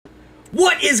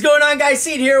What is going on, guys?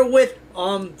 Seed here with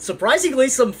surprisingly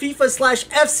some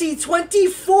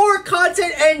FIFA/FC24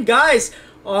 content, and guys,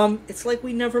 it's like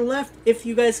we never left if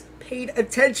you guys paid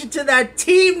attention to that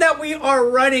team that we are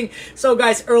running. So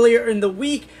guys, earlier in the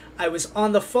week I was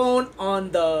on the phone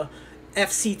on the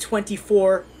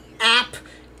FC24 app,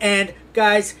 and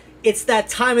guys, it's that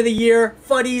time of the year,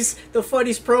 FUTTIES, the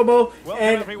FUTTIES promo,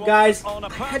 and guys, I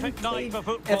hadn't played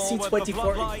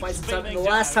FC24 in quite some time. And the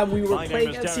last time we were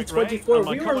playing FC24,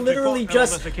 we were literally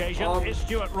just,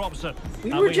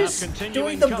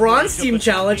 doing the Bronze Team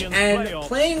Challenge and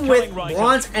playing with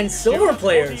Bronze and Silver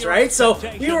players, right? So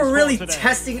we were really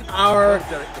testing our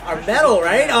mettle,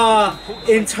 right?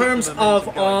 In terms of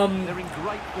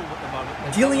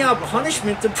dealing out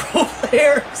punishment to pro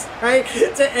players, right?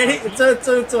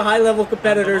 To high-level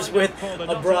competitors with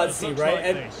a Bronze Team, right?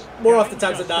 And more often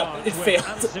times than not, it failed.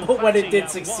 But when it did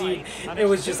succeed, it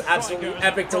was just absolutely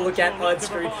epic to look at on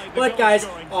screen. But guys,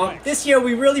 this year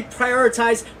we really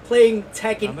prioritized playing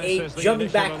Tekken 8, jumping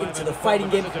back into the fighting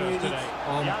game community,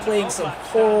 playing some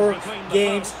horror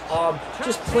games,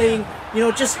 just playing, you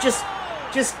know, just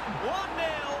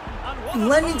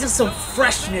lending to some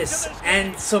freshness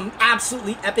and some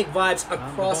absolutely epic vibes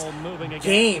across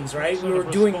games, right? We were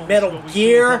doing Metal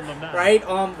Gear, right?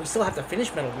 We still have to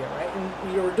finish Metal Gear, right? And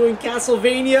we were doing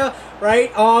Castlevania, right?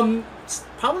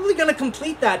 Probably gonna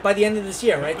complete that by the end of this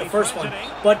year, right? The first one.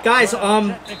 But guys,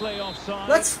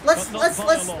 let's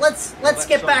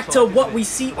get back to what we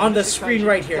see on the screen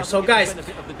right here. So guys,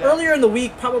 earlier in the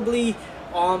week, probably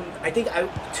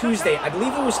Tuesday, I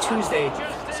believe it was Tuesday.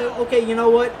 So okay, you know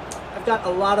what? I've got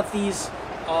a lot of these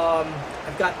cards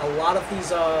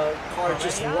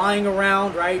just lying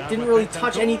around, right? Didn't really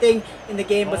touch anything in the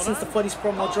game, but since the FUTTIES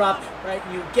promo dropped, right,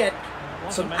 you get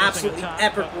some absolutely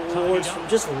epic rewards from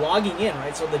just logging in,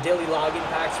 right? So the daily login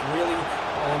packs really,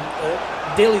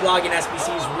 daily login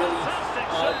SBCs really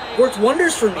worked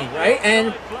wonders for me, right?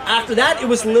 And after that, it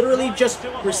was literally just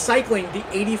recycling the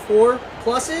 84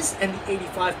 pluses and the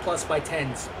 85 plus by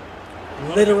 10s.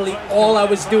 Literally all I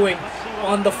was doing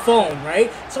on the phone,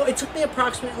 right? So it took me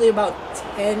approximately about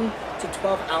 10 to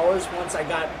 12 hours once I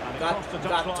got to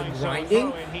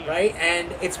grinding, right?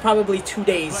 And it's probably 2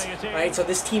 days, right? So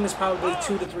this team is probably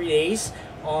 2 to 3 days,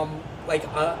 like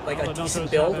a decent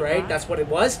build, right? That's what it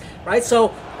was, right?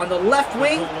 So on the left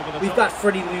wing, we've got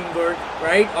Freddie Ljungberg,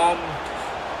 right?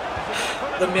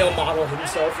 The male model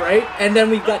himself, right? And then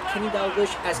we've got Kenny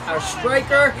Dalglish as our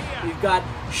striker. We've got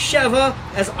Sheva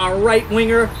as our right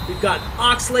winger. We've got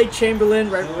Oxlade Chamberlain,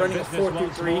 right? We're running a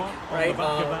 4-3-3, right?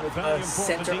 With a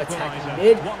center attacking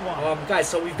mid. Guys,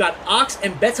 so we've got Ox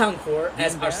and Betancourt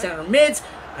as our center mids.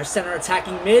 Our center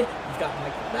attacking mid, we've got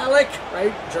Michael Malik,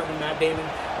 right? German Matt Damon,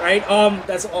 right?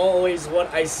 That's always what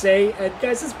I say. And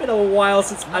guys, it's been a while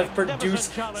since I've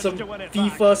produced some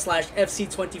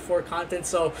FIFA/FC24 content.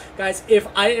 So guys, if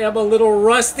I am a little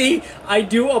rusty, I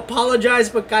do apologize.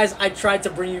 But guys, I tried to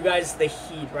bring you guys the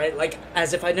heat, right? Like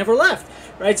as if I never left,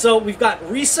 right? So we've got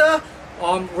Risa,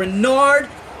 Renard,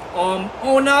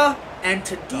 Ona, and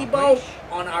Tadibo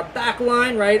on our back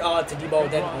line, right? Tadibo,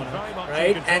 then Ona,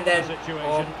 right? And then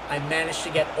I managed to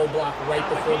get O-Block right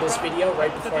before this video,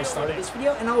 right before I started this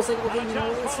video, and I was like, okay, you know,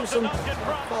 let's do some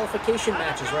qualification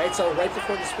matches, right? So right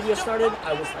before this video started,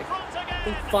 I was like, I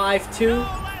think 5-2,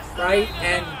 right?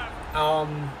 And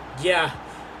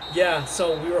yeah,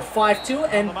 so we were 5-2,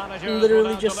 and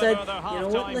literally just said, you know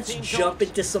what, let's jump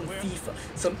into some FIFA,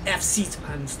 some FC,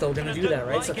 I'm still going to do that,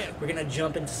 right? So we're going to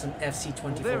jump into some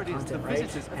FC24 content, right?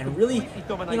 And really,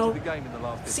 you know,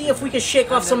 see if we can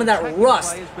shake off some of that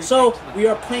rust. So we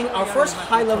are playing our first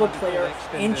high-level player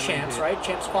in Champs, right?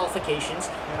 Champs qualifications,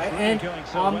 right? And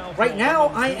right now,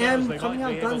 I am coming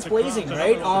out guns blazing,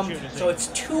 right? So it's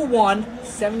 2-1,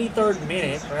 73rd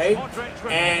minute, right?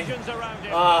 And,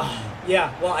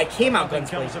 yeah, well, I came out guns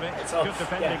blazing, right? So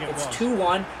yeah, it's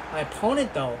 2-1. My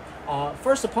opponent, though,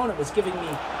 first opponent was giving me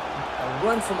a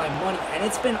run for my money, and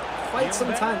it's been quite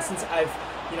some time since I've,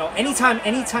 you know, anytime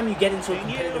you get into a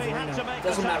competitive arena, it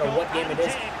doesn't matter what game it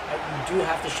is, you do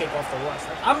have to shake off the rust.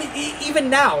 Like, I mean, even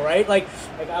now, right? Like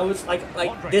I was like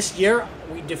this year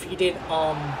we defeated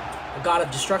a God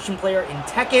of Destruction player in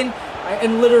Tekken, right?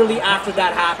 And literally after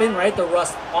that happened, right, the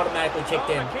rust automatically kicked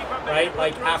in, right?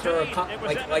 Like after a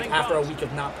week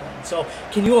of not playing. So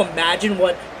can you imagine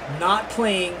what not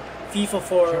playing FIFA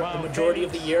for the majority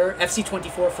of the year,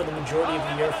 FC24 for the majority of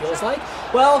the year feels like?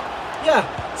 Well, yeah.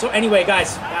 So anyway,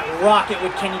 guys, that rocket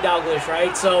with Kenny Dalglish,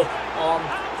 right? So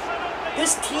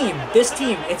this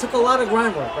team, it took a lot of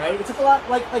grind work, right? It took a lot,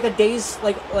 like a day's,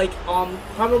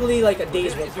 probably like a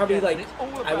day's work, probably like,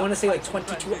 I want to say like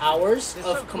 22 hours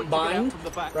of combined,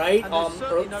 right?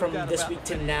 From this week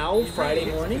to now,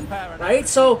 Friday morning, right?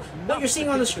 So what you're seeing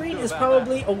on the screen is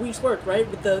probably a week's work, right?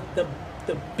 With the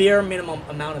bare minimum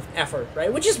amount of effort,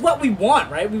 right? Which is what we want,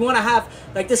 right? We want to have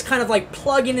like this kind of like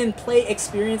plug in and play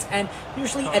experience, and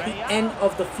usually at the end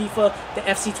of the FIFA, the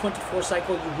FC24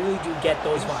 cycle, you really do get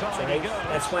those vibes, right?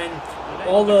 That's when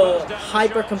all the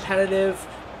hyper competitive,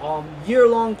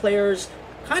 year-long players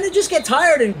kind of just get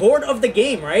tired and bored of the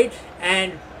game, right?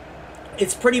 And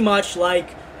it's pretty much like,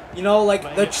 you know, like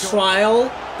the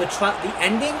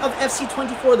ending of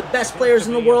FC24, the best players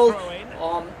in the world,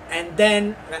 and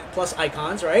then plus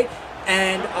icons, right?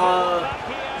 And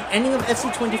the ending of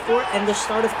FC24 and the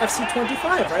start of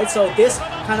FC25, right? So this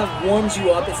kind of warms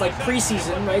you up. It's like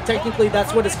preseason, right? Technically,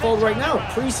 that's what it's called right now,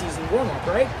 preseason warm-up,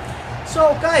 right?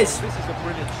 So, guys,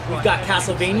 we've got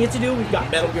Castlevania to do. We've got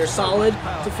Metal Gear Solid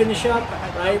to finish up,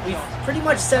 right? We've pretty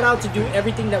much set out to do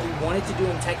everything that we wanted to do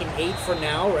in Tekken 8 for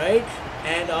now, right?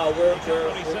 And we're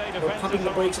pumping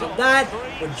the brakes on that.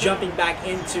 We're jumping back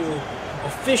into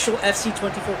official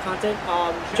FC24 content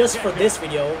just for this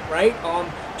video, right?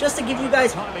 Just to give you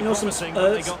guys, you know,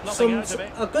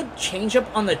 a good change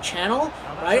up on the channel,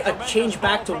 right? A change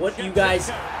back to what you guys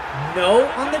know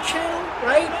on the channel,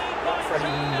 right? Freddy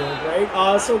Moonberg,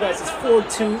 right? So guys, it's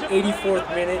 4-2,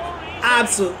 84th minute,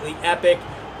 absolutely epic,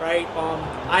 right?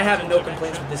 I have no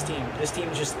complaints with this team. This team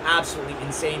is just absolutely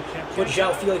insane. Put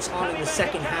João Felix on in the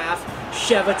second half.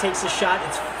 Sheva takes a shot.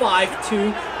 It's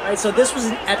 5-2, right? So this was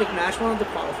an epic match, one of the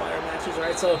qualifier matches,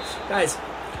 right? So guys,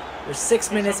 we're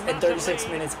 6 minutes and 36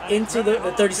 minutes into the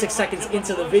 36 seconds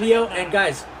into the video, and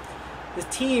guys, the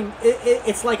team,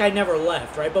 it's like I never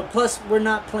left, right? But plus, we're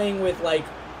not playing with like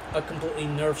a completely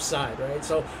nerfed side, right?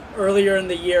 So earlier in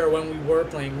the year when we were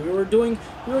playing, we were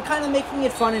kind of making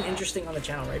it fun and interesting on the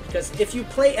channel, right? Because if you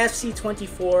play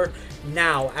FC24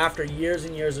 now, after years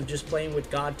and years of just playing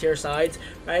with god tier sides,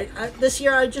 right? This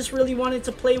year I just really wanted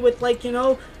to play with, like, you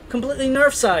know, completely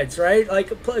nerf sides, right?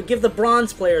 Like, give the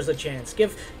bronze players a chance,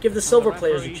 give the silver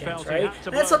players a chance, right?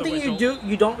 And that's something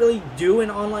you don't really do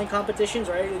in online competitions,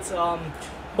 right? It's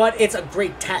but it's a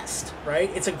great test, right?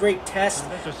 It's a great test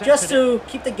just to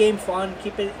keep the game fun,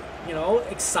 keep it, you know,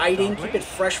 exciting, keep it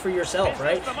fresh for yourself,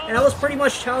 right? And I was pretty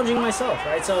much challenging myself,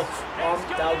 right? So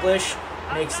Dalglish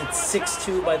makes it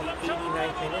 6-2 by the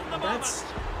 89th minute, and that's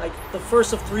like the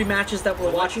first of 3 matches that we're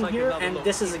watching here, and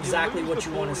this is exactly what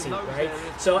you want to see, right?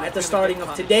 So at the starting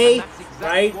of today,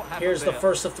 right, here's the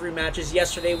first of 3 matches.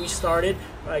 Yesterday we started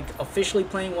like officially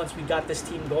playing once we got this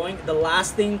team going. The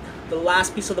last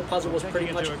piece of the puzzle was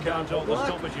pretty much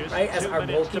right, as our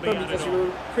goalkeeper, because we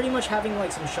were pretty much having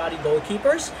like some shoddy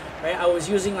goalkeepers, right? I was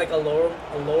using like a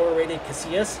lower rated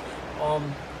Casillas,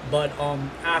 but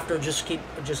after just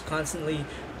constantly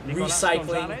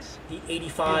recycling the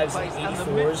 85s and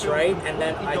 84s, right? And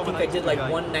then I think I did like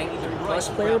 193 plus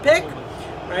player pick,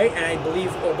 right? And I believe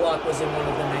Oblak was in one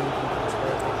of the 93 plus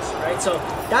player picks, right? So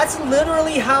that's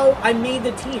literally how I made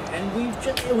the team, and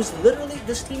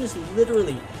this team is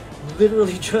literally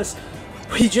just,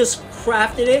 we just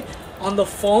crafted it on the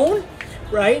phone,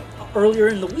 right? Earlier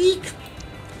in the week.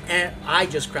 And I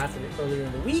just crafted it earlier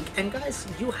in the week. And guys,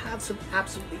 you have some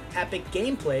absolutely epic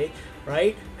gameplay,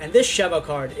 right? And this Sheva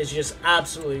card is just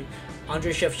absolutely,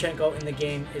 Andrei Shevchenko in the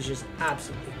game is just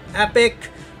absolutely epic,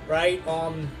 right?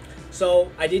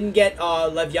 So I didn't get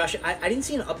Lev Yashin. I didn't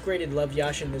see an upgraded Lev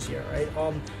Yashin this year, right?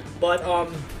 But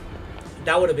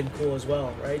that would have been cool as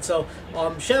well, right? So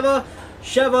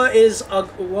Sheva is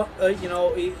you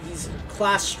know, he's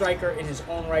class striker in his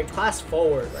own right, class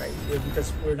forward, right?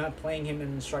 Because we're not playing him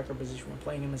in the striker position, we're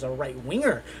playing him as a right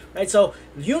winger, right? So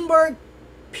Ljungberg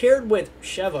paired with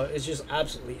Sheva is just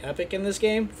absolutely epic in this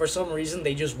game. For some reason,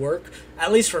 they just work,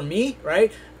 at least for me,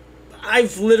 right?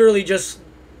 I've literally just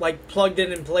like plugged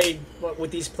in and played with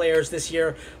these players this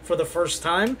year for the first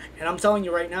time, and I'm telling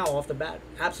you right now, off the bat,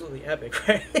 absolutely epic,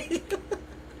 right?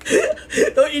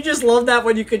 Don't you just love that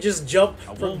when you could just jump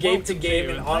from game to game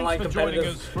in online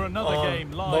competitive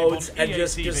modes and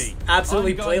just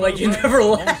absolutely play like you never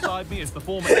left?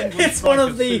 It's one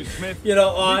of the, you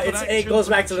know, it goes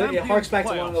back to, it harks back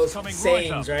to one of those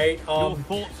sayings, right?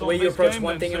 The way you approach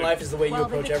one thing in life is the way you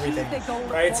approach everything,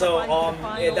 right? So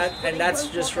that's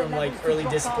just from like early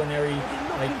disciplinary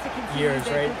like years,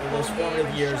 right? Those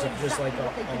formative years of just like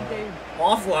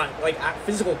offline, like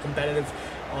physical competitive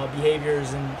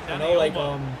behaviors, and you know, like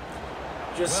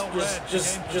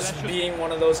just being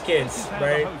one of those kids,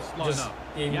 right? Just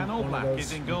being one of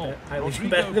those highly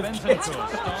competitive kids.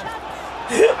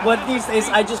 But these days,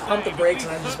 I just pump the brakes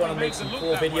and I just want to make some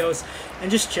cool videos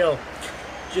and just chill.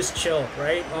 Just chill,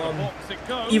 right?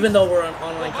 Even though we're on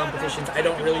online competitions, I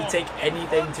don't really take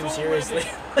anything too seriously.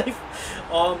 Like,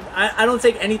 I don't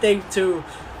take anything to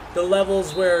the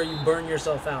levels where you burn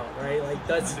yourself out, right? Like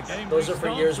those are for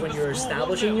years when you're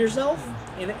establishing yourself,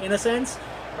 in a sense,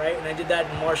 right? And I did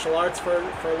that in martial arts for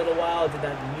a little while. I did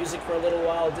that in music for a little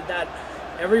while. I did that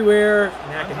everywhere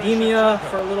in academia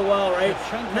for a little while, right?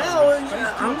 Now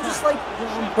I'm just like, you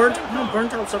know, I'm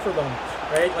burnt out suffer bone,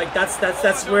 right? Like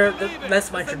that's where that's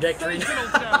my trajectory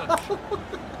now.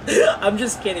 I'm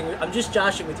just kidding. I'm just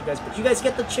joshing with you guys, but you guys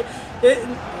get the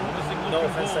no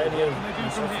offense to any of my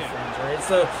suffer friends, right?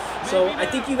 So I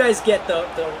think you guys get the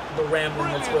rambling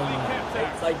that's going on.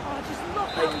 Right? Like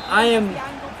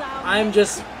I'm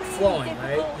just flowing,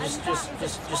 right? Just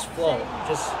flow,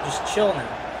 just chill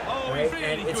now. Right?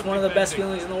 And it's one of the best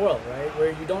feelings in the world, right?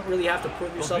 Where you don't really have to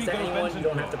prove yourself to anyone. You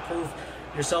don't have to prove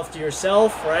yourself to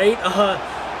yourself, right?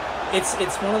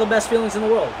 It's one of the best feelings in the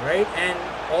world, right? And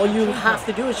all you have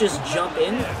to do is just jump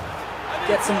in,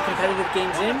 get some competitive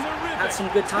games in, have some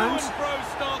good times,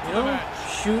 you know,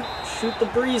 shoot the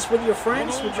breeze with your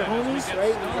friends, with your homies,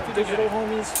 right? With your digital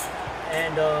homies,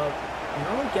 and you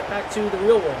know, get back to the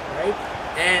real world, right?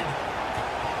 And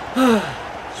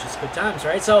it's just good times,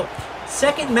 right? So.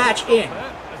 Second match in,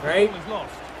 right?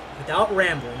 Without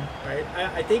rambling, right?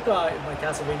 I think in my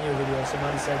Castlevania video,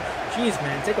 somebody said, "Geez,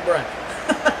 man, take a breath."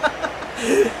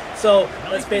 So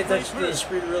let's pay attention to the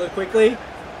screen really quickly.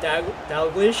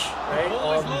 Dalglish, right?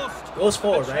 Goes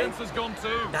forward, right?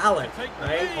 Balak,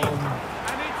 right?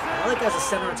 Balak has a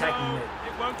center attacking mid.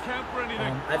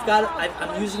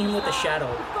 I'm using him with the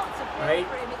shadow, right?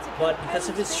 But because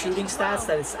of his shooting stats,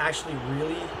 that it's actually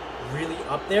really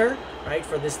up there, right,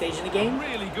 for this stage in the game.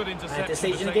 At this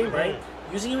stage in the game, right?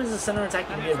 Using him as a center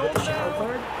attacking mid with the shadow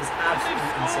card is absolutely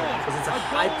insane because it's a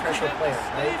high pressure player,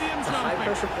 right? It's a high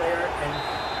pressure player and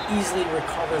easily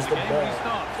recovers the ball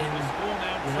in,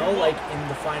 you know, like in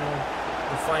the final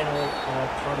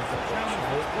part of the pitch,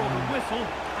 right?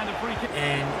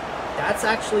 And that's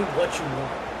actually what you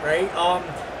want, right?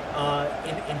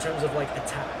 In terms of like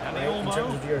attack, right? In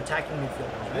terms of your attacking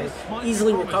midfielders, right?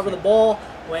 Easily recover the ball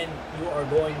when you are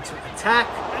going to attack,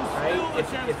 right?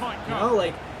 If you know,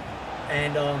 like,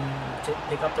 and to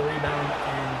pick up the rebound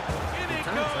and good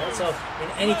times, right? So in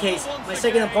any case, my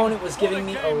second opponent was giving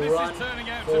me a run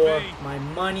for my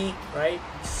money, right?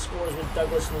 He scores with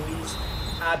Douglas Luiz,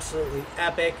 absolutely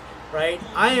epic, right?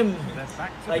 I'm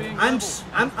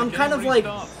kind of like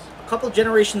a couple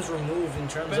generations removed in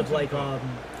terms of like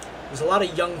there's a lot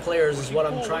of young players is what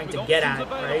I'm trying to get at,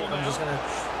 right? I'm just gonna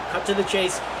cut to the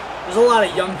chase. There's a lot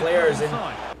of young players, and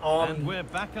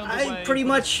I pretty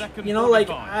much, you know, like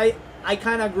I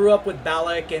kind of grew up with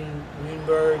Balak and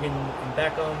Greenberg and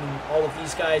Beckham and all of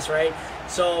these guys, right?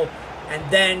 So, and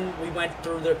then we went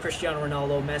through the Cristiano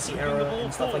Ronaldo, Messi era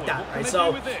and stuff like that, right?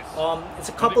 So, it's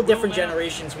a couple different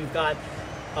generations we've got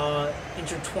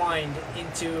intertwined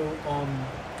into,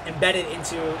 embedded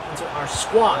into our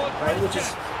squad, right? Which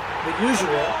is the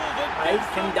usual, right?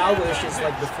 Kenny Dalglish is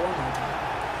like before my time,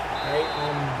 right?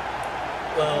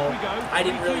 Well, I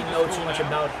didn't really know too much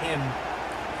about him,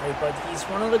 right? But he's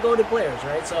one of the go-to players,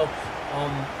 right? So,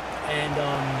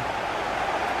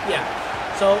 yeah.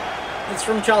 So it's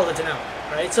from childhood to now,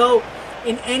 right? So,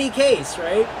 in any case,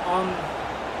 right?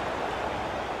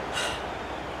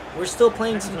 We're still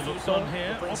playing some FIFA.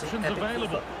 We're playing some epic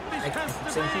FIFA.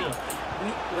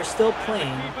 We're still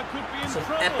playing some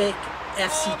epic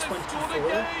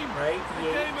FC24, right?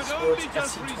 EA Sports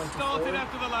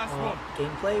FC24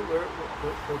 gameplay. We're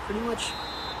pretty much.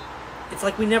 It's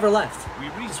like we never left.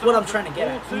 It's what I'm trying to get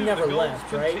at. We never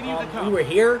left, right? We were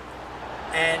here,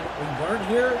 and we weren't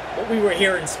here, but we were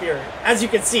here in spirit, as you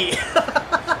can see.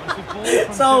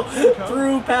 So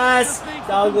through pass,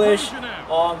 Dalglish,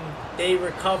 they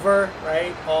recover,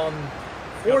 right?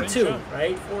 4-2,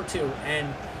 right? 4-2,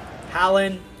 and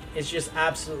Hallen is just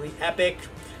absolutely epic,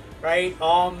 right?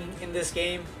 In this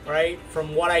game, right?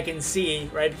 From what I can see,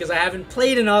 right? Because I haven't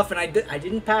played enough, and I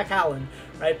didn't pack Hallen,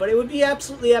 right? But it would be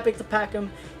absolutely epic to pack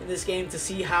him in this game to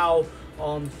see how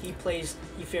he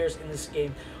fares in this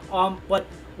game. But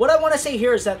what I want to say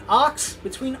here is that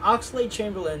between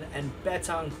Oxlade-Chamberlain and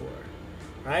Betancourt,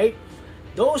 right?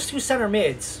 Those two center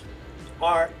mids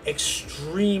are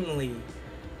extremely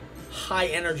high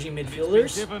energy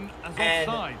midfielders,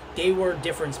 and they were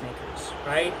difference makers,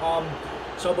 right?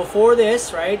 So before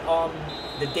this, right,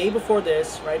 the day before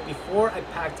this, right, before I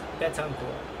packed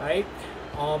Betancourt, right,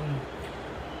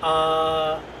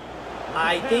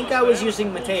 I think I was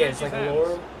using Mateus, like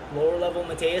a lower level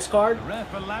Mateus card,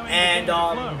 and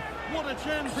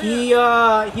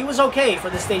he was okay for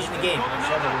this stage in the game.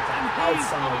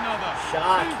 Outside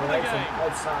shot, right from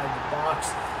outside the box,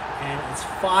 and it's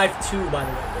 5-2 by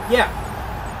the way. But yeah,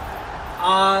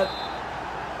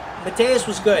 Mateus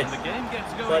was good,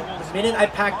 but the minute I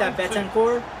packed that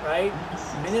Betancourt, right,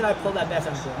 the minute I pulled that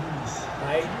Betancourt,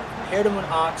 right, paired him with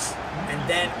Ox, and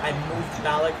then I moved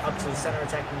Balak up to the center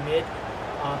attacking mid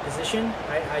position,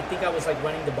 right. I think I was like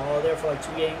running the ball there for like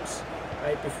 2 games,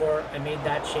 right, before I made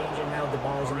that change, and now the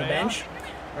ball is on the bench,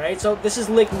 right. So this is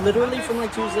like literally from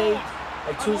like Tuesday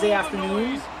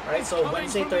afternoon, right. So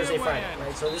Wednesday, Thursday, Friday,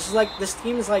 right. So this is like, this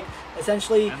team is like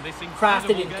essentially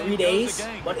crafted in 3 days,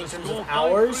 but in terms of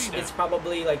hours, it's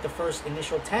probably like the first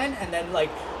initial 10, and then like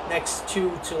next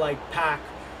 2 to like pack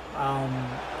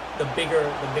the bigger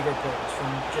players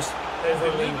from just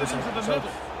overly recycled. So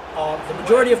the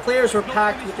majority of players were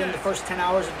packed within the first 10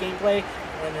 hours of gameplay,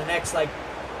 and the next like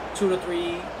 2 to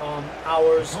 3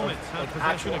 hours of like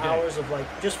actual hours of like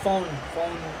just phone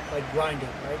like grinding,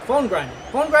 right? Phone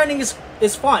grinding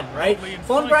is fun, right?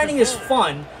 Phone grinding is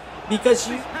fun because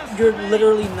you're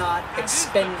literally not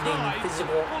expending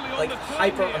physical, like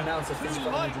hyper amounts of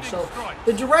physical energy. So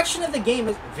the direction of the game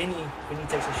is Vinny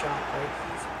takes a shot, right?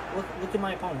 Look at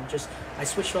my opponent. Just I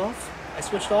switched off,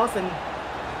 and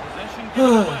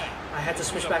I had to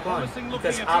switch back on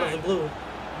because out of the blue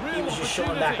he was just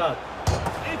showing back up.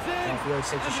 And Felix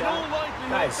takes a shot.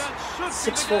 Guys,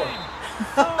 6-4.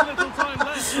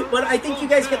 But I think you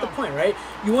guys get the point, right?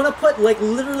 You want to put like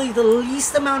literally the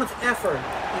least amount of effort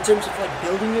in terms of like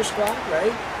building your squad,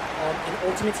 right? In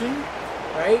Ultimate Team,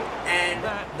 right? And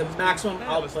the maximum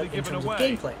output in terms of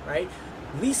gameplay, right?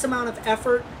 Least amount of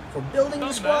effort for building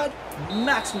the squad,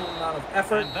 maximum amount of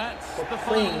effort for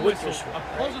playing with your squad,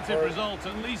 right?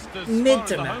 Mid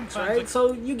to max, right?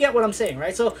 So you get what I'm saying,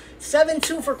 right? So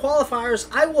 7-2 for qualifiers,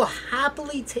 I will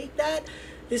happily take that.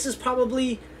 This is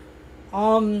probably,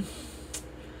 I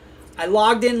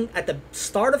logged in at the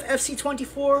start of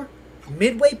FC24,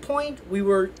 midway point.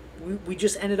 We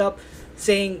just ended up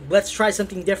saying let's try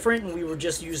something different, and we were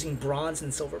just using bronze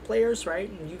and silver players, right?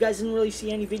 And you guys didn't really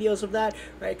see any videos of that,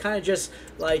 right? Kind of just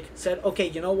like said, okay,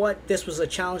 you know what, this was a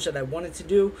challenge that I wanted to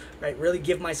do, right? Really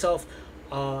give myself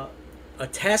a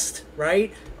test,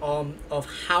 right, of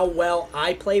how well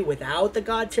I play without the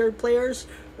god tier players,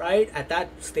 right, at that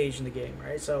stage in the game,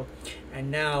 right? So,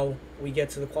 and now we get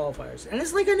to the qualifiers, and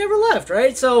it's like I never left,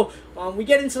 right? So we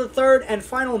get into the third and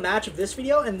final match of this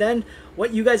video, and then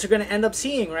what you guys are going to end up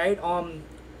seeing, right,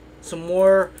 some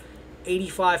more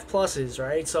 85 pluses,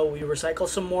 right? So we recycle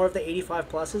some more of the 85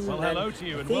 pluses. Well, and then hello to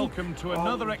you, and welcome to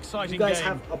another exciting you guys game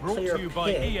have a brought player to you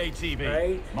by pick, EA TV.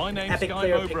 right? My name's Epic Guy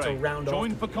player pick to Mowbray, round off.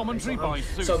 joined for commentary by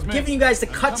Sue So Smith. giving you guys the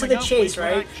cut to the chase,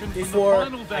 right? Before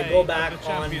I go back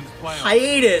on playoff.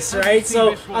 hiatus, right? see So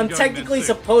this one I'm going technically then,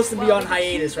 Sue? supposed to be on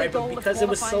hiatus, right? But because it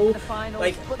was so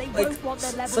like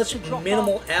such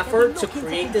minimal effort to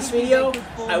create this video,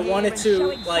 I wanted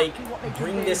to like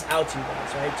bring this out to you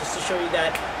guys, right? Just to show you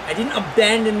that I didn't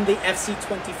abandon the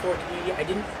FC24 community. I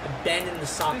didn't abandon the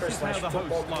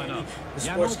soccer/football community, the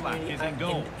sports community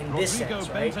in this sense,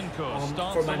 right?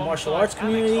 For my martial arts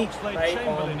community, right?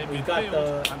 We got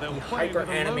the hyper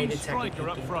animated technique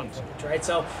right?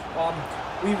 So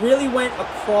we really went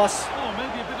across,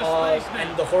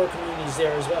 and the horror community is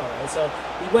there as well, right? So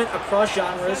we went across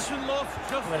genres,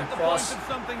 went across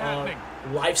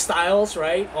lifestyles,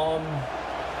 right?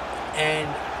 And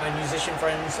my musician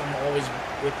friends, I'm always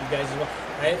with you guys as well,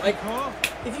 right? Like,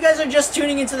 if you guys are just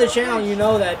tuning into the channel, you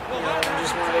know that, you know, I'm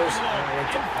just one of those,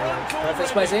 I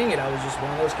preface by saying it, I was just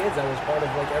one of those kids that was part of,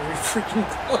 like, every freaking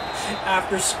club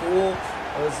after school.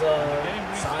 I was a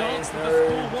science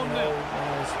nerd, you know, when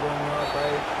I was growing up,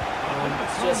 right?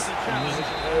 It's just a music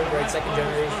nerd, right? Second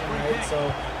generation, right?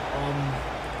 So,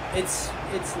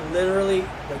 it's literally,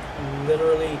 like,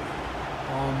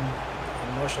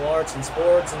 martial arts and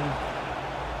sports and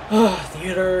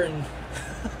theater and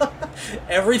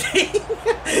everything,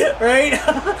 right?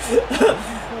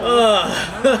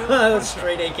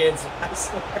 Straight A kids, I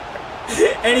swear.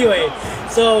 Anyway,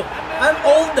 so I'm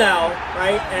old now,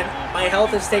 right? And my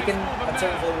health has taken a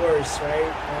turn for the worse,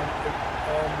 right?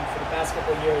 For the past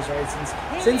couple of years, right?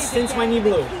 Since my knee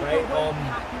blew, right?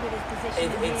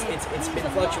 It's been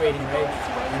fluctuating, right?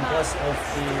 And plus of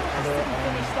the other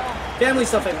family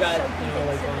stuff I've got, you know,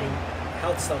 like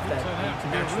health stuff that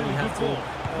you naturally have to,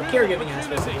 caregiving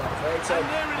aspects of life, right? So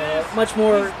much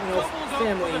more, you know,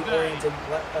 family-oriented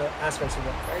aspects of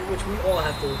life, right? Which we all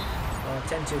have to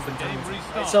 10-2 for the team.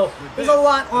 Right? So there's a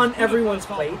lot on everyone's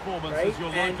plate, right?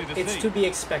 And it's to be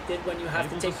expected when you have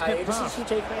to take hiatuses. You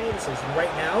take hiatuses. And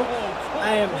right now,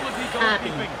 I am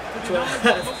happy to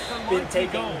have been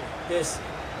taking this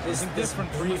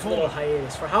brief little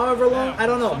hiatus for however long. I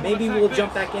don't know. Maybe we'll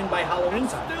jump back in by Halloween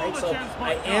time, right? So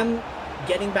I am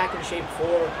getting back in shape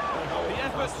for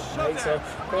Halloween costume, right? So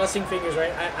crossing fingers,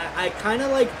 right? I kind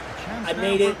of like. I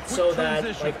made it so that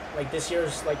like this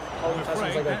year's like Halloween costume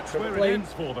is like a triple play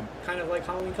kind of like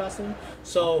Halloween costume.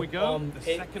 So it's one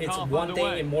thing,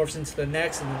 it morphs into the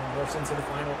next, and then it morphs into the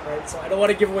final, right? So I don't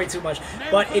want to give away too much,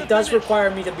 but it does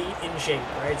require me to be in shape,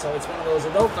 right? So it's one of those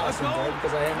adult costumes, right?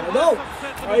 Because I am an adult,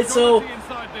 right? So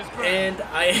and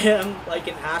I am like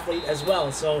an athlete as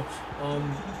well. So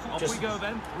just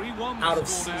out of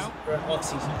season or off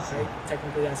season, right?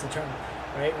 Technically that's the term,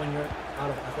 right? When you're out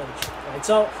of athletic shape, right?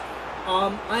 So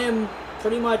I am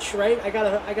pretty much right. I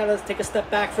gotta take a step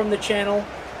back from the channel,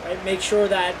 right? Make sure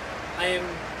that I am,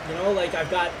 you know, like I've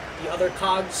got the other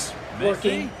cogs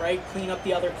working, right? Clean up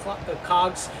the other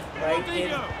cogs, right?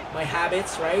 In my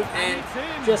habits, right? And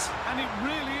just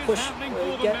push,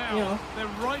 get, you know,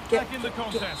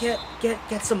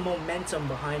 get some momentum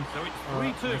behind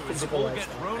my physical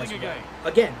lifestyle as well.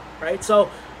 Again, right? So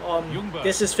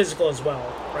this is physical as well,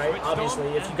 right? Obviously,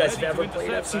 if you guys have ever played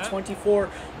FC24,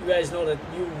 you guys know that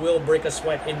you will break a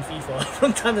sweat in FIFA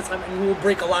from time to time, and you will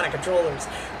break a lot of controllers,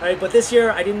 right? But this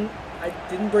year, I didn't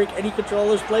break any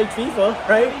controllers playing FIFA,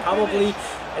 right? Probably,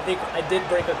 I think I did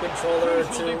break a controller or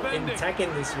two in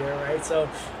Tekken this year, right? So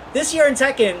this year in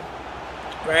Tekken,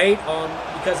 right?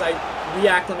 Because I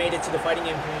reacclimated to the fighting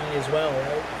game community as well,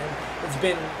 right? And it's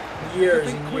been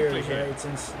years and years, right?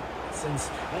 Since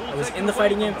I was in the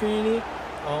fighting game community,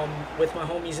 with my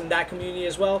homies in that community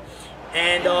as well.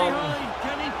 And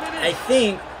I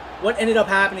think what ended up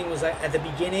happening was that at the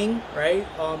beginning, right?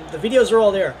 The videos are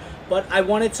all there, but I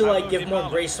wanted to like give more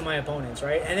grace to my opponents,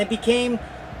 right? And it became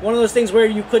one of those things where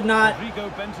you could not,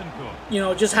 you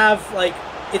know, just have like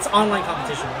it's online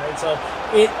competition, right? So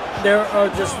there are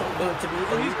just going to be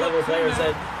elite level players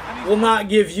that will not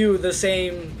give you the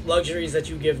same luxuries that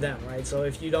you give them, right? So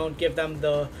if you don't give them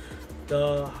the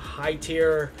high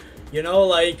tier, you know,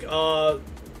 like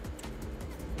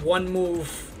one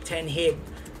move 10 hit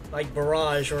like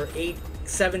barrage, or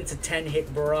 7 to 10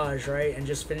 hit barrage, right? And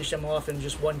just finish them off in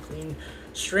just one clean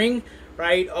string,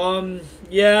 right?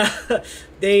 Yeah,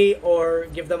 or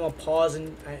give them a pause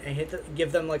and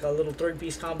give them like a little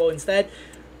 3-piece combo instead.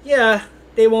 Yeah,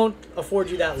 they won't afford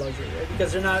you that luxury, right?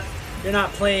 Because they're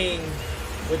not playing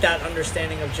with that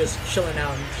understanding of just chilling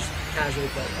out and just casually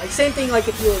play. Like same thing, like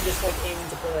if you were just like aiming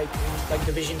to play like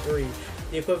Division 3,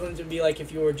 the equivalent would be like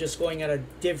if you were just going at a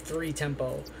Div 3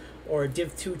 tempo, or a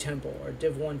Div 2 tempo, or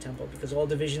Div 1 tempo, because all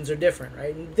divisions are different,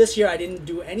 right? And this year I didn't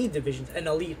do any divisions, an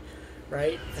elite,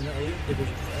 right? An elite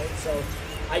division, right? So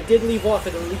I did leave off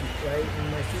at elite, right?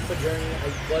 In my FIFA journey,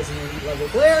 I was an elite level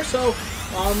player, so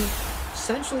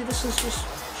essentially this is just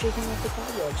shaking up the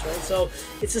cobwebs, right? So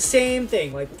it's the same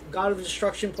thing, like God of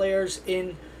Destruction players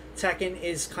in Tekken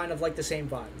is kind of like the same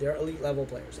vibe. They're elite level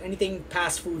players. Anything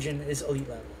past Fujin is elite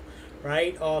level,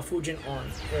 right? Fujin on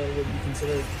would be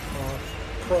considered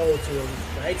pro to elite,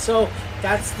 right? So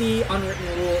that's the unwritten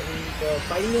rule in the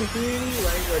fighting game community,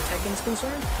 right, where Tekken's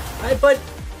concerned, right? But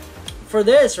for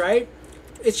this, right,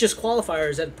 it's just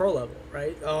qualifiers at pro level,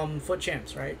 right? Foot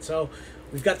champs, right? So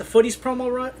we've got the FUTTIES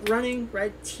promo running,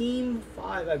 right? Team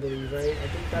 5, I believe, right? I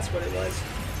think that's what it was,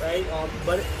 right?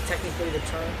 But technically the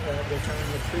turn the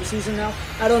preseason now.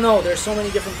 I don't know. There's so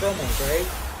many different promos, right?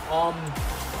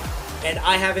 And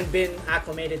I haven't been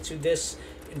acclimated to this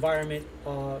environment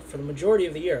for the majority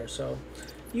of the year. So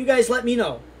you guys let me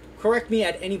know. Correct me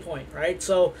at any point, right?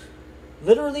 So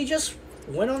literally just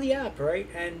went on the app, right?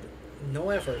 And no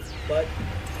effort. But,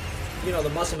 you know, the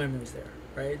muscle memory is there,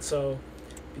 right? So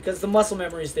because the muscle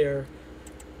memory is there,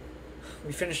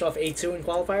 we finished off A2 in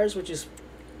qualifiers, which is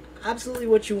absolutely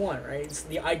what you want, right? It's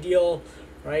the ideal,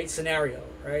 right, scenario,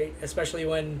 right? Especially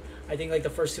when I think like the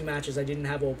first 2 matches I didn't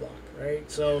have O block, right?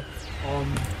 So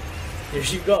there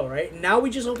you go, right? Now we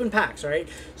just open packs, right?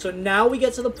 So now we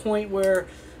get to the point where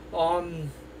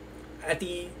at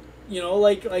the, you know,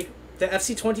 like the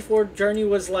FC24 journey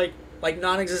was like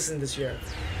non-existent this year,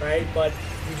 right? But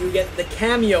you do get the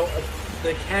cameo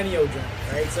journey,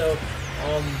 right? So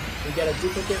we get a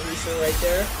duplicate Risa right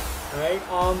there, right?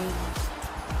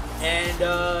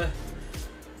 And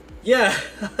yeah,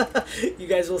 you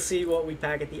guys will see what we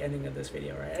pack at the ending of this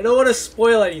video, right? I don't want to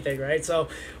spoil anything, right? So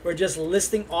we're just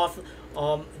listing off.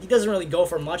 He doesn't really go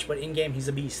for much, but in game he's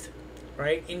a beast,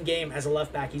 right? In game as a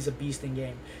left back, he's a beast in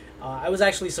game. I was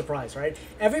actually surprised, right?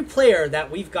 Every player that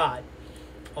we've got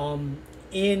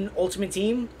in Ultimate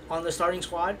Team on the starting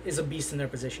squad is a beast in their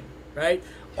position, right?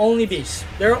 Only beasts.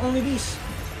 There are only beasts.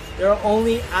 There are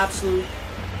only absolute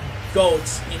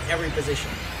goats in every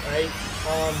position, right?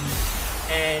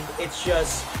 And it's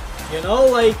just, you know,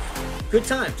 like, good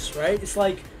times, right? It's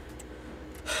like,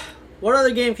 what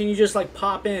other game can you just, like,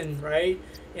 pop in, right,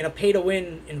 in a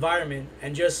pay-to-win environment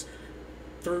and just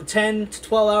through 10 to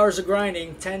 12 hours of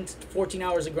grinding, 10 to 14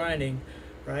 hours of grinding,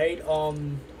 right,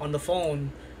 on the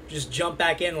phone, just jump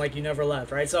back in like you never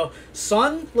left, right? So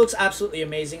Sun looks absolutely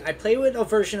amazing. I play with a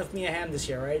version of Mia Hamm this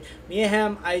year, right? Mia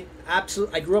Hamm, I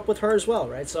grew up with her as well,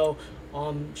 right? So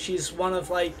she's one of,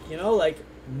 like, you know, like,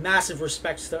 massive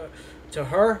respects to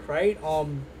her, right?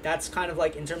 That's kind of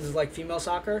like, in terms of, like, female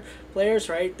soccer players,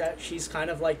 right, that she's kind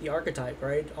of like the archetype,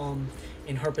 right,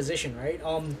 in her position, right?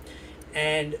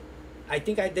 And I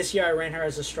think this year I ran her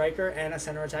as a striker and a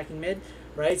center attacking mid,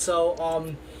 right?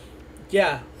 So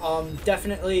yeah,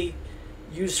 definitely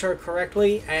used her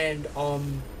correctly, and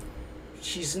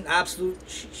she's an absolute,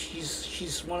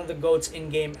 she's one of the goats in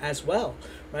game as well,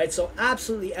 right? So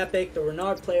absolutely epic. The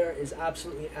Renard player is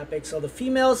absolutely epic. So the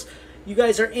females, you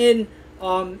guys are in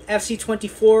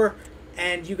FC24,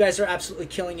 and you guys are absolutely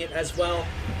killing it as well,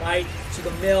 right? To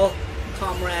the male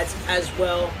comrades as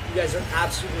well, you guys are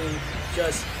absolutely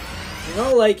just, you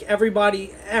know, like, everyone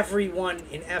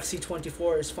in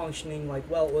FC24 is functioning like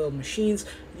well-oiled machines.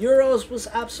 Euros was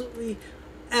absolutely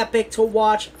epic to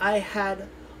watch. I had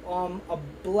a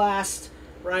blast,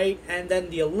 right? And then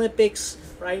the Olympics,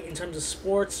 right, in terms of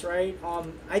sports, right?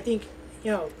 I think,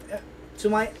 you know, to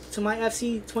my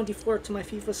FC24, to my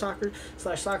FIFA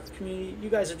soccer community, you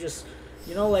guys are just,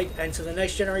 you know, like, and to the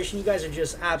next generation, you guys are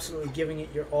just absolutely giving it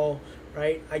your all,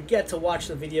 right? I get to watch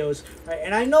the videos, right?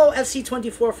 And I know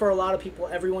FC24, for a lot of people,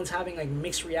 everyone's having, like,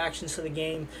 mixed reactions to the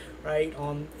game, right?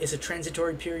 It's a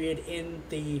transitory period in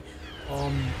the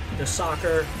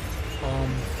soccer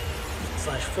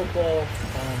slash football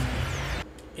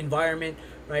environment,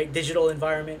 right? Digital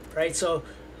environment, right? So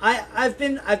I've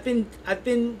been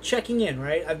checking in,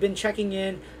 right? I've been checking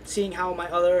in, seeing how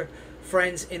my other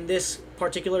friends in this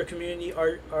particular community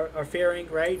are faring,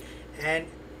 right? And,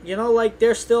 you know, like,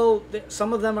 they're still,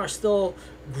 some of them are still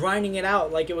grinding it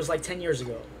out like it was like 10 years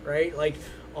ago, right? Like,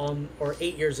 or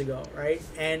 8 years ago, right?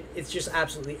 And it's just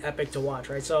absolutely epic to watch,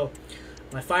 right? So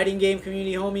my fighting game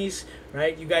community homies,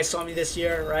 right? You guys saw me this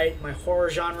year, right? My horror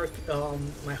genre,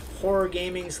 my horror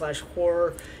gaming slash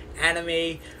horror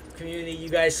anime community, you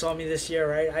guys saw me this year,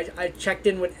 right? I checked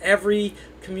in with every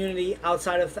community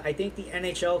outside of, I think, the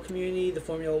NHL community, the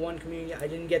Formula 1 community. I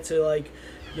didn't get to, like,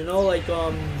 you know, like,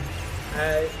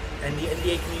 and the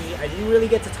NBA community, I didn't really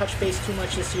get to touch base too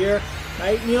much this year,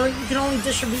 right? You know, you can only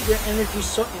distribute your energy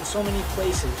in so many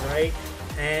places, right?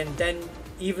 And then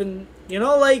even, you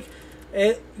know, like,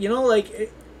 it, you know,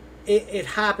 like, it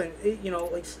happened, you know,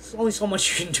 like, there's only so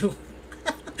much you can do.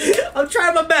 I'm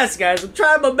trying my best, guys. I'm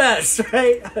trying my best,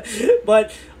 right?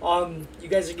 But you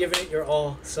guys are giving it your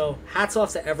all. So hats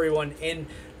off to everyone in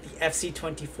the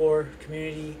FC24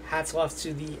 community. Hats off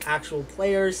to the actual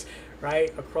players,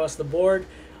 right, across the board.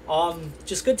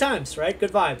 Just good times, right?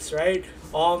 Good vibes, right?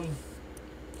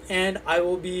 And I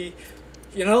will be,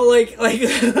 you know, like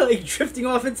like drifting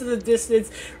off into the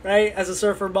distance, right, as a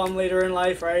surfer bum later in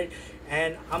life, right?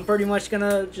 And I'm pretty much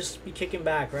gonna just be kicking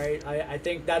back, right? I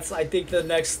think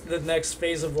the next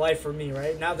phase of life for me,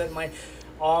 right? Now that my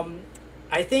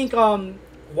I think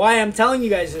why I'm telling you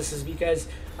guys this is because,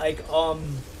 like,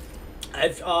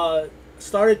 I've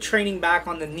started training back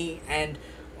on the knee, and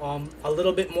a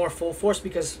little bit more full force,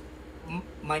 because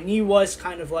my knee was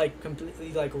kind of, like,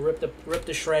 completely, like, ripped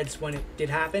to shreds when it did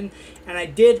happen. And I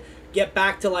did get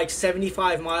back to, like,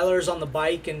 75 milers on the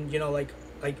bike, and, you know, like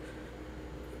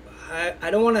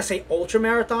I don't want to say ultra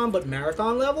marathon, but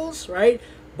marathon levels, right?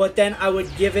 But then I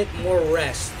would give it more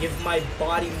rest, give my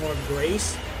body more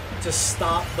grace to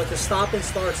stop. But the stop and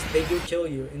starts, they do kill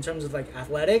you in terms of, like,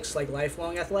 athletics, like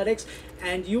lifelong athletics.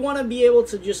 And you want to be able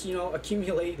to just, you know,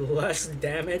 accumulate less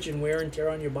damage and wear and tear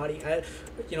on your body,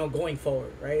 you know, going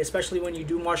forward, right? Especially when you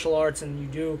do martial arts and you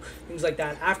do things like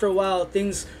that. After a while,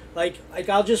 things like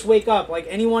I'll just wake up. Like,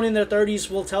 anyone in their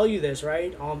 30s will tell you this,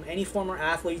 right? Any former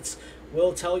athletes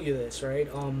will tell you this, right?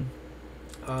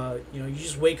 You know, you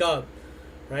just wake up,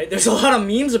 right? There's a lot of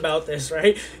memes about this,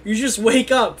 right? You just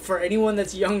wake up, for anyone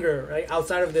that's younger, right,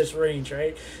 outside of this range,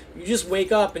 right? You just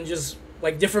wake up and just,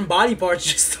 like, different body parts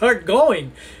just start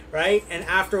going, right? And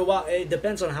after a while, it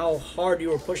depends on how hard you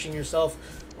were pushing yourself,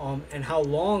 and how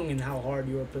long and how hard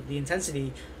you were, the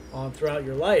intensity throughout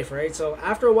your life, right? So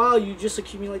after a while, you just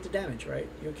accumulate the damage, right?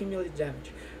 You accumulate the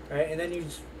damage, right? And then you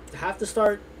have to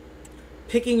start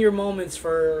picking your moments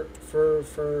for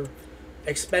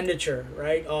expenditure,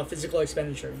 right? Physical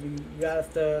expenditure. You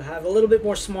have to have a little bit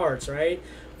more smarts, right?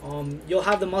 You'll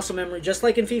have the muscle memory, just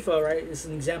like in FIFA, right? It's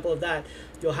an example of that.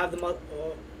 You'll have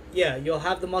you'll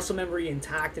have the muscle memory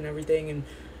intact and everything,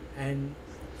 and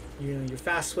you know, your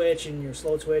fast twitch and your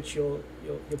slow twitch, you'll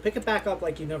pick it back up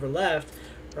like you never left,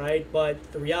 right?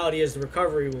 But the reality is the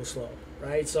recovery will slow,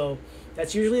 right? So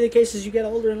that's usually the case as you get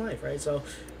older in life, right? So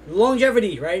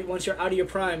longevity, right? Once you're out of your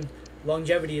prime,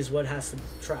 longevity is what has to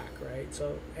track, right?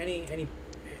 So any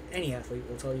athlete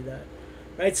will tell you that,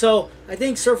 right? So I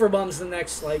think Surfer Bum's the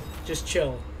next, like, just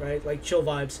chill, right? Like chill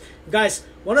vibes, guys.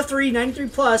 1 of 3, 93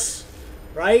 plus,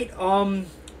 right?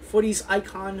 Footies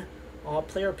icon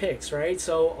player picks, right?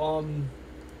 So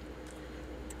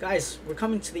guys, we're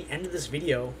coming to the end of this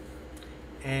video,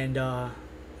 and I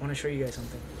want to show you guys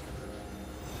something.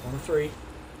 1 of 3,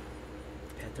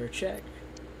 Petr Cech,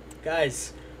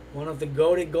 guys. One of the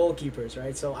goated goalkeepers,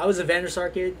 right? So I was a Van der Sar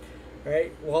kid,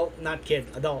 right? Well, not kid,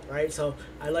 adult, right? So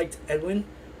I liked Edwin,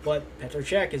 but Petr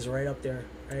Cech is right up there,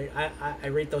 right? I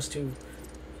rate those two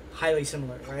highly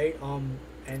similar, right?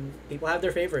 And people have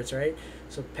their favorites, right?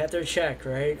 So Petr Cech,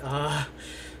 right?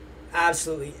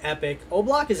 Absolutely epic.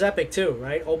 Oblak is epic too,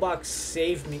 right? Oblak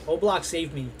saved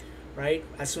me, right?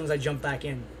 As soon as I jumped back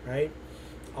in, right?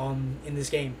 In this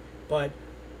game. But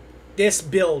this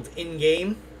build in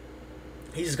game,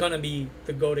 he's going to be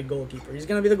the goated goalkeeper. He's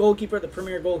going to be the goalkeeper, the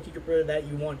premier goalkeeper that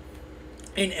you want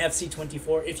in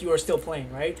FC24 if you are still playing,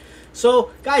 right?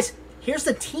 So, guys, here's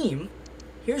the team.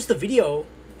 Here's the video,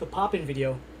 the pop-in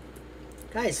video.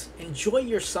 Guys, enjoy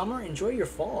your summer. Enjoy your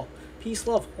fall. Peace,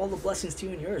 love, all the blessings to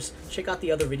you and yours. Check out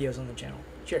the other videos on the channel.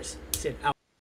 Cheers. Sid out.